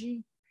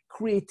 energy,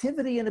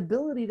 creativity, and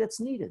ability that's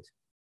needed.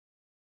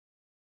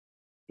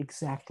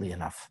 Exactly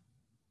enough.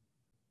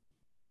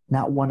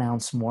 Not 1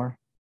 ounce more,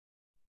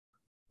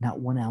 not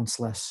 1 ounce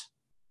less.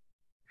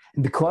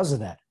 And because of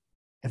that,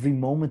 every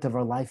moment of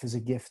our life is a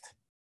gift.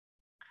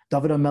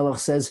 David HaMelech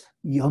says,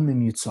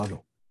 Yomim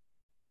Yitzaru.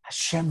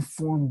 Hashem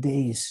formed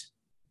days.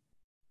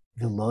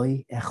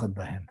 V'loi echad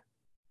bahem.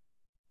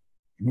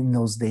 And in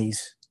those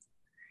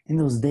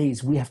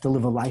days, we have to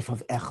live a life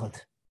of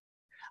echad.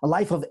 A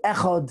life of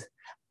echad.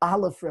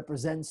 Aleph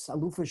represents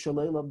Alufa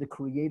Shalom, the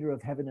creator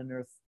of heaven and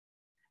earth.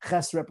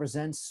 Ches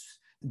represents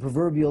the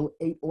proverbial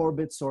 8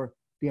 orbits, or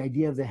the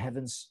idea of the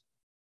heavens.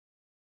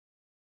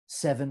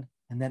 7,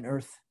 and then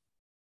earth.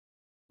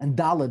 And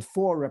Daled,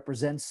 4,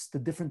 represents the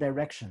different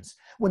directions.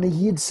 When a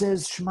Yid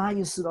says, Shema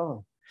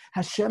Yisrael,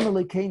 Hashem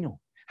Elokeinu,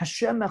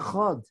 Hashem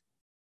Echad,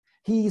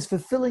 he is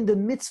fulfilling the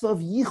mitzvah of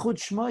Yichud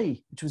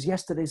Shmai, which was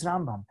yesterday's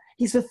Rambam.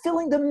 He's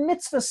fulfilling the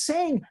mitzvah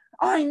saying,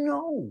 I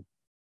know,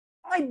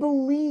 I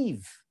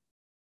believe.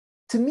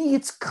 To me,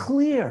 it's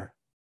clear.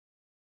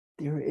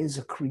 There is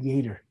a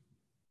creator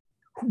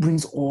who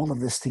brings all of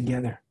this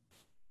together.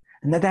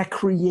 And that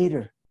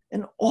creator,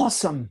 an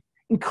awesome,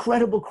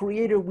 incredible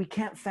creator we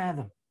can't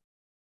fathom,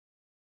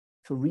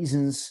 for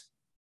reasons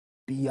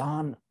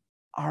beyond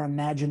our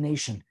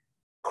imagination,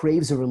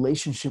 craves a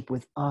relationship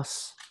with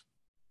us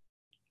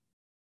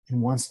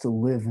and wants to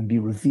live and be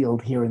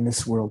revealed here in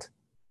this world.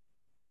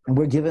 And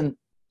we're given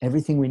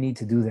everything we need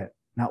to do that.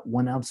 Not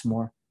 1 ounce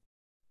more,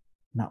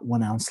 not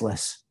 1 ounce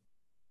less.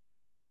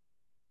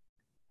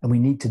 And we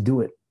need to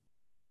do it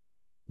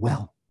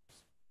well.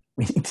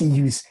 We need to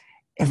use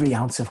every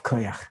ounce of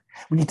koyach.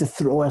 We need to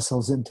throw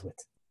ourselves into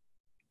it.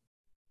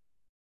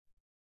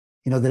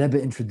 You know, the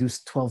Rebbe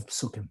introduced 12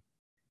 psukim,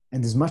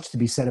 and there's much to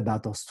be said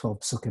about those 12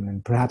 psukim,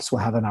 and perhaps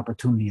we'll have an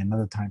opportunity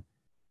another time.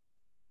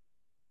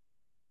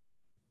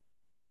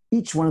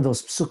 Each one of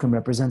those psukim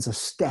represents a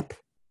step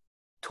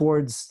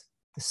towards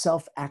the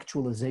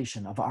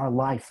self-actualization of our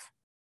life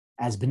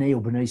as Bnei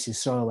U'Bnei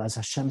Yisrael, as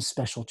Hashem's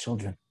special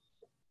children.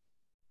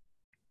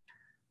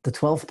 The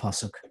 12th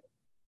pasuk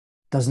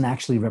doesn't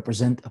actually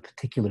represent a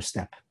particular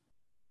step.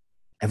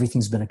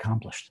 Everything's been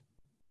accomplished.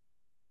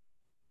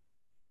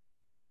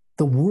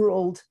 The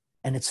world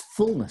and its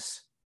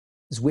fullness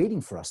is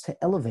waiting for us to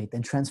elevate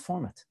and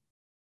transform it.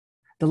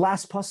 The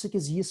last pasuk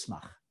is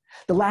Yismach.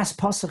 The last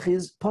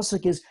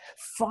pasuk is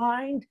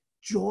find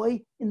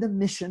joy in the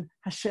mission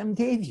Hashem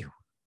gave you.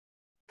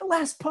 The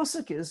last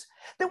pasuk is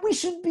that we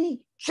should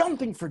be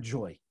jumping for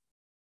joy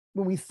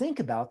when we think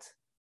about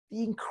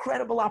the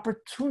incredible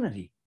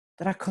opportunity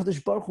that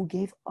HaKadosh Baruch Hu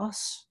gave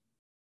us.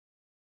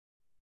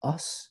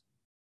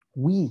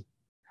 We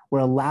were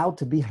allowed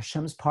to be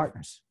Hashem's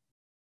partners.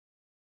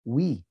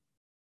 We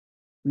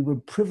were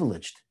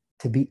privileged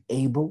to be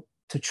able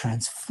to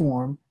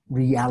transform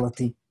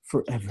reality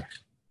forever.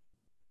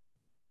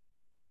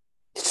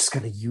 You just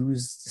got to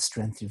use the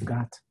strength you've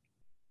got.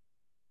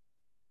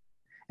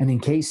 And in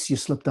case you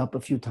slipped up a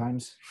few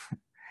times, in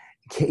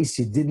case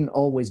you didn't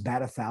always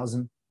bat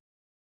 1,000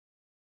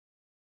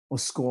 or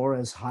score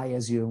as high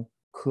as you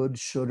could,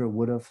 should, or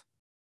would have,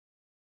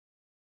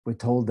 we're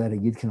told that a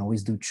Yid can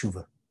always do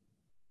tshuva.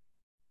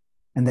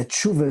 And that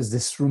tshuva is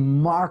this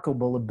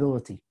remarkable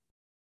ability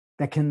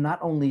that can not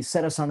only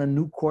set us on a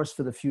new course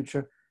for the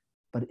future,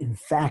 but in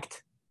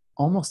fact,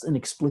 almost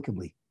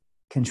inexplicably,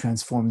 can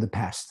transform the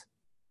past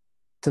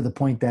to the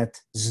point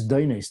that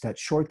zdoines, that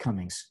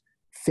shortcomings,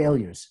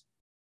 failures,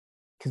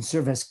 can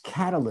serve as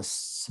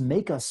catalysts,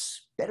 make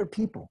us better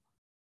people,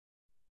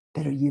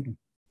 better Yidden.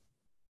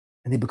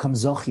 And they become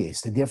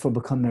zochies, they therefore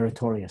become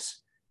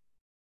meritorious.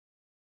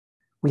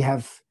 We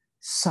have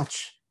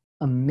such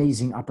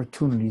amazing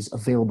opportunities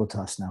available to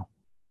us now.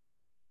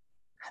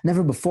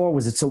 Never before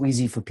was it so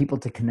easy for people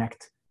to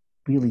connect,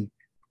 really,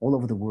 all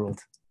over the world.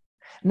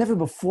 Never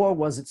before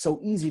was it so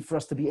easy for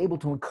us to be able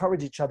to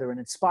encourage each other and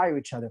inspire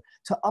each other,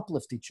 to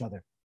uplift each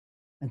other,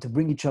 and to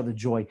bring each other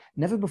joy.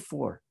 Never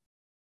before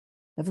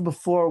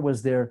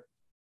was there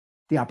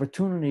the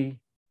opportunity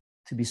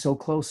to be so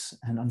close,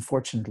 and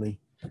unfortunately,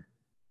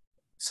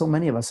 so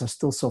many of us are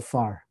still so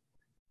far.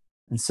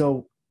 And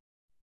so,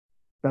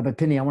 Rabbi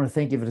Pinny, I want to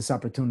thank you for this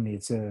opportunity.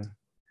 It's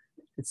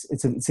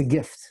a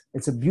gift.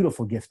 It's a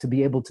beautiful gift to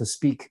be able to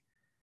speak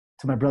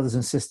to my brothers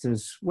and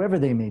sisters, wherever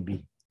they may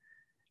be.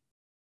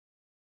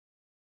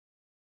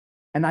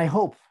 And I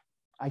hope,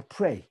 I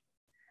pray,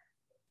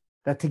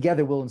 that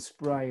together we'll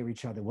inspire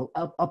each other, we'll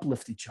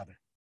uplift each other.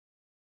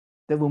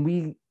 That when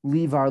we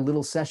leave our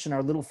little session,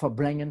 our little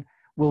Fabrengen,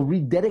 we'll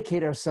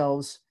rededicate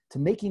ourselves to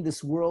making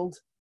this world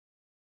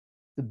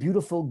the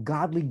beautiful,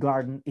 godly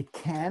garden it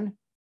can,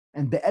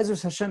 and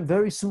Be'ezras Hashem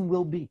very soon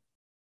will be.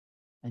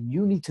 And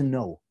you need to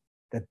know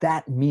that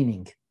that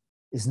meaning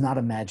is not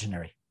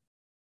imaginary.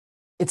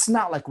 It's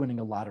not like winning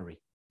a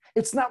lottery.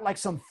 It's not like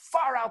some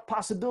far-out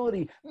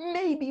possibility.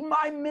 Maybe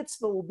my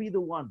mitzvah will be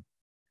the one.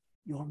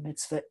 Your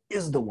mitzvah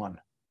is the one.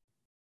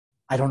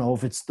 I don't know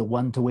if it's the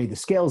one to weigh the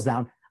scales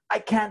down. I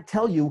can't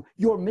tell you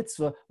your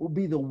mitzvah will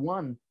be the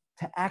one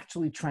to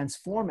actually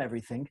transform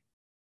everything.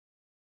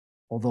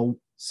 Although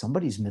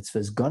somebody's mitzvah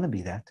is going to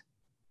be that.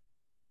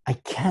 I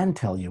can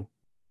tell you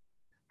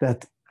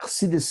that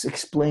Chassidus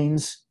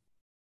explains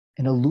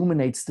and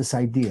illuminates this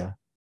idea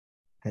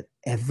that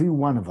every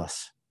one of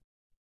us,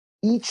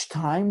 each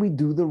time we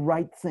do the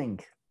right thing,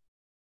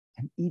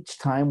 and each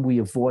time we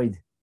avoid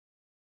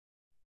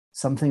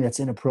something that's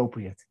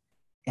inappropriate,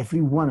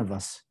 every one of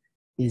us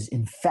is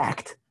in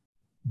fact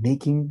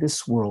making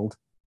this world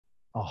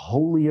a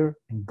holier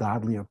and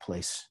godlier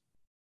place.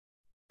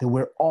 That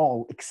we're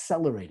all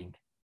accelerating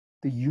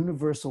the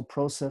universal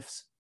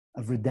process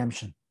of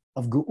redemption,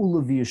 of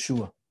Geula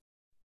v'Yeshua.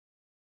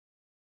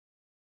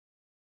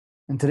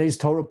 In today's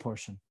Torah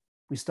portion,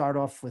 we start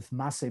off with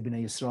Masei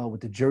B'nai Yisrael,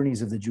 with the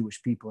journeys of the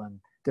Jewish people, and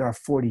there are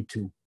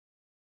 42.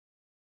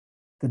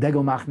 The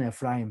Degel Machne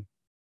Ephraim,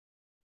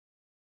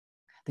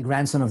 the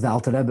grandson of the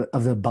Alter Rebbe,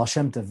 of the Baal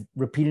Shem Tov,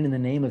 repeated in the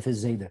name of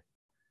his Zayder,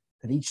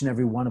 that each and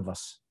every one of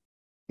us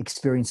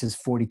experiences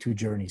 42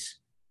 journeys.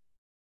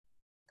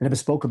 The Rebbe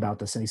spoke about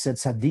this, and he said,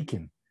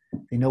 Tzaddikim,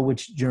 they know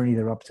which journey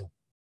they're up to.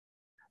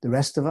 The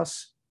rest of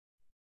us,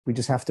 we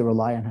just have to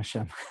rely on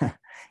Hashem. That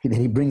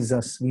He brings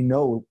us, we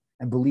know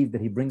and believe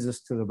that He brings us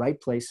to the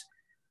right place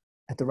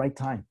at the right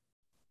time.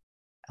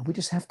 And we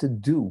just have to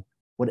do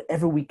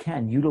whatever we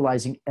can,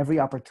 utilizing every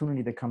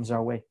opportunity that comes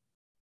our way.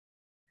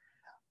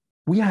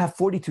 We have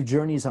 42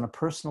 journeys on a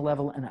personal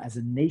level, and as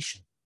a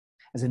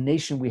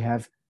nation, we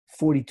have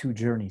 42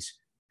 journeys.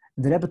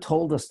 And the Rebbe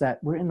told us that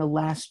we're in the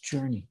last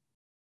journey.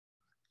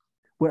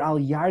 We're al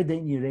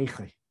Yarden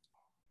Yerechei.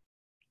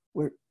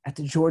 We're at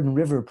the Jordan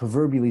River,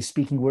 proverbially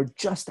speaking. We're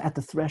just at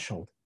the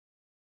threshold.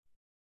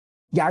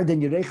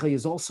 Yarden Yerechei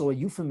is also a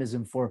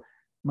euphemism for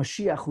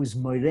Mashiach, who's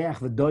Moirech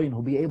V'Doyin,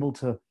 who'll be able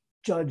to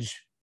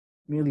judge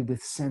merely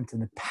with scent,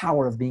 and the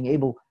power of being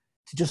able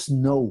to just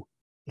know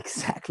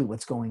exactly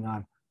what's going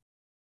on.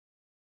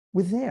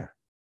 We're there.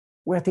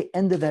 We're at the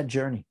end of that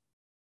journey.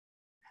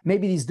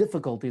 Maybe these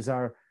difficulties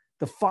are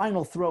the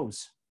final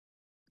throes.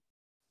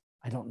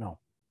 I don't know.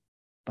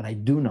 But I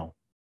do know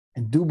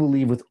and do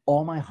believe with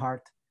all my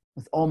heart,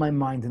 with all my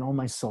mind and all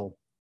my soul,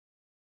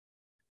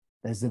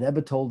 that as the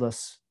Rebbe told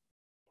us,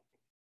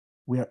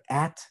 we are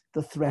at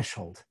the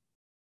threshold,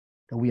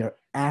 that we are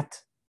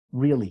at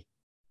really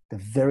the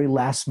very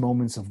last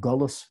moments of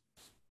Golus,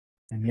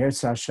 and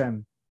Yirtzeh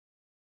Hashem,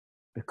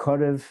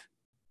 B'korev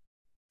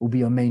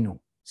u'biyamenu,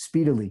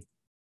 speedily,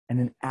 and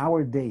in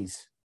our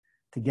days,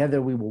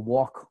 together we will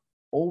walk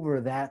over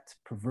that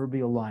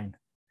proverbial line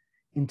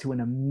into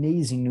an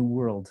amazing new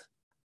world,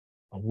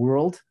 a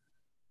world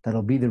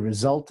that'll be the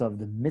result of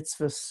the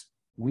mitzvahs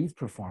we've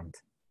performed,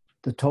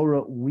 the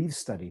Torah we've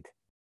studied,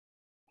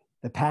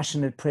 the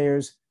passionate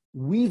prayers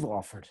we've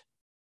offered,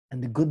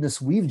 and the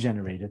goodness we've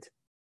generated.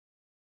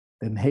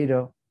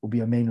 B'mheira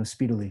u'biyamenu,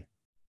 speedily,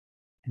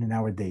 and in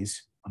our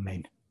days,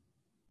 amen.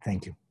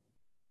 Thank you.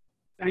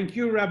 Thank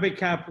you, Rabbi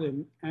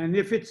Kaplan. And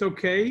if it's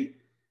okay,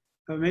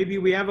 maybe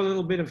we have a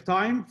little bit of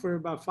time for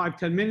about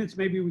 5-10 minutes.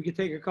 Maybe we could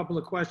take a couple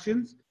of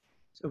questions.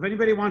 So if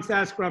anybody wants to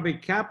ask Rabbi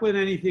Kaplan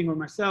anything, or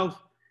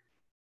myself,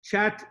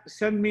 chat,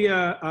 send me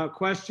a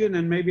question,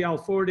 and maybe I'll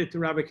forward it to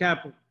Rabbi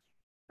Kaplan.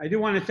 I do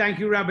want to thank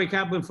you, Rabbi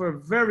Kaplan, for a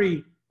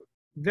very,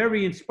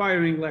 very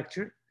inspiring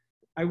lecture.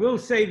 I will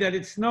say that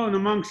it's known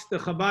amongst the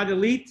Chabad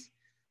elite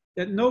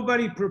that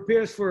nobody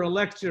prepares for a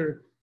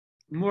lecture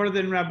more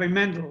than Rabbi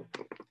Mendel.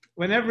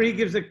 Whenever he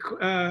gives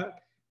a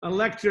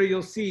lecture,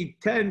 you'll see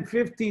 10,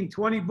 15,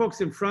 20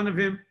 books in front of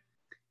him.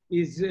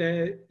 He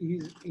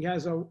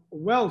has a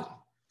wealth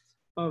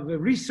of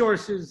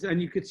resources,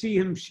 and you could see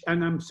him,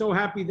 and I'm so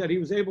happy that he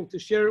was able to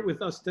share it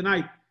with us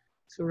tonight.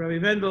 So Rabbi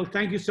Mendel,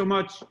 thank you so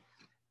much.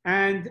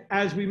 And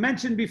as we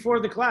mentioned before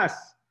the class,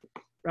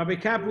 Rabbi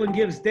Kaplan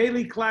gives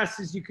daily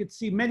classes. You could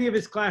see many of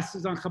his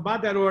classes on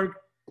Chabad.org.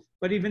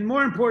 But even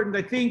more important,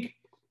 I think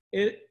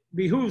it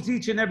behooves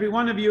each and every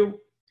one of you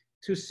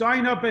to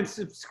sign up and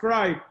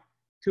subscribe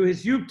to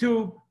his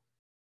YouTube,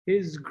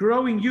 his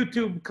growing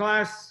YouTube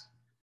class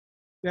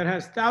that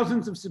has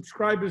thousands of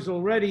subscribers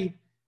already.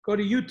 Go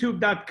to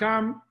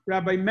youtube.com,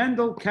 Rabbi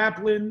Mendel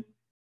Kaplan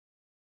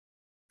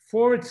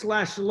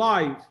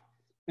 /live.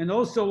 And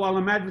also, while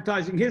I'm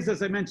advertising his,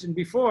 as I mentioned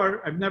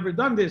before, I've never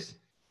done this,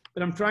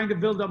 but I'm trying to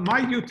build up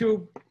my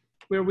YouTube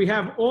where we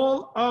have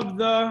all of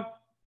the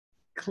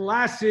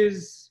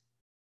classes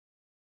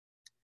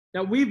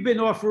that we've been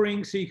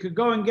offering. So you could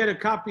go and get a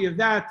copy of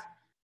that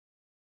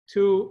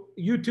to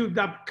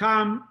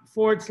youtube.com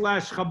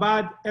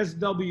 /Chabad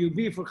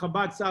SWB for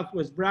Chabad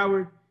Southwest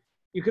Broward.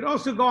 You could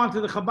also go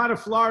onto the Chabad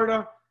of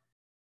Florida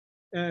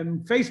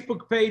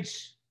Facebook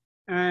page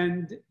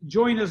and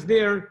join us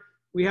there.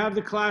 We have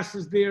the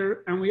classes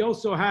there, and we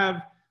also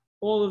have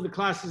all of the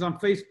classes on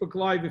Facebook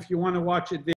Live if you want to watch it there.